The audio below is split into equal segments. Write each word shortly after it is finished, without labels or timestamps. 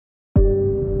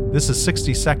This is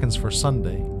 60 Seconds for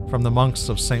Sunday from the monks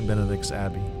of St. Benedict's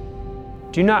Abbey.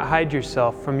 Do not hide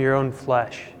yourself from your own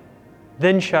flesh.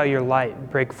 Then shall your light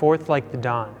break forth like the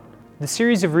dawn. The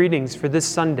series of readings for this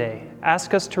Sunday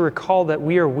ask us to recall that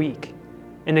we are weak,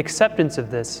 and acceptance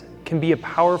of this can be a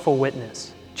powerful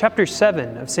witness. Chapter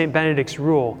 7 of St. Benedict's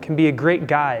Rule can be a great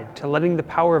guide to letting the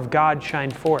power of God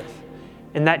shine forth,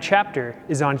 and that chapter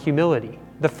is on humility.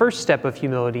 The first step of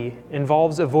humility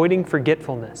involves avoiding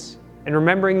forgetfulness and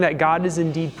remembering that God is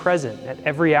indeed present at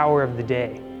every hour of the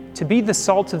day. To be the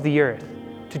salt of the earth,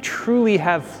 to truly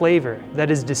have flavor that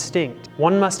is distinct,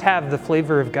 one must have the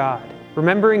flavor of God.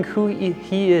 Remembering who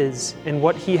He is and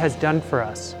what He has done for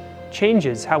us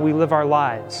changes how we live our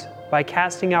lives by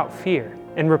casting out fear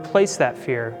and replace that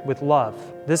fear with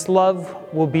love. This love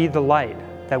will be the light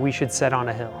that we should set on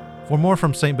a hill. For more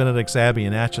from St. Benedict's Abbey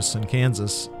in Atchison,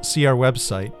 Kansas, see our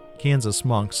website,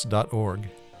 kansasmonks.org.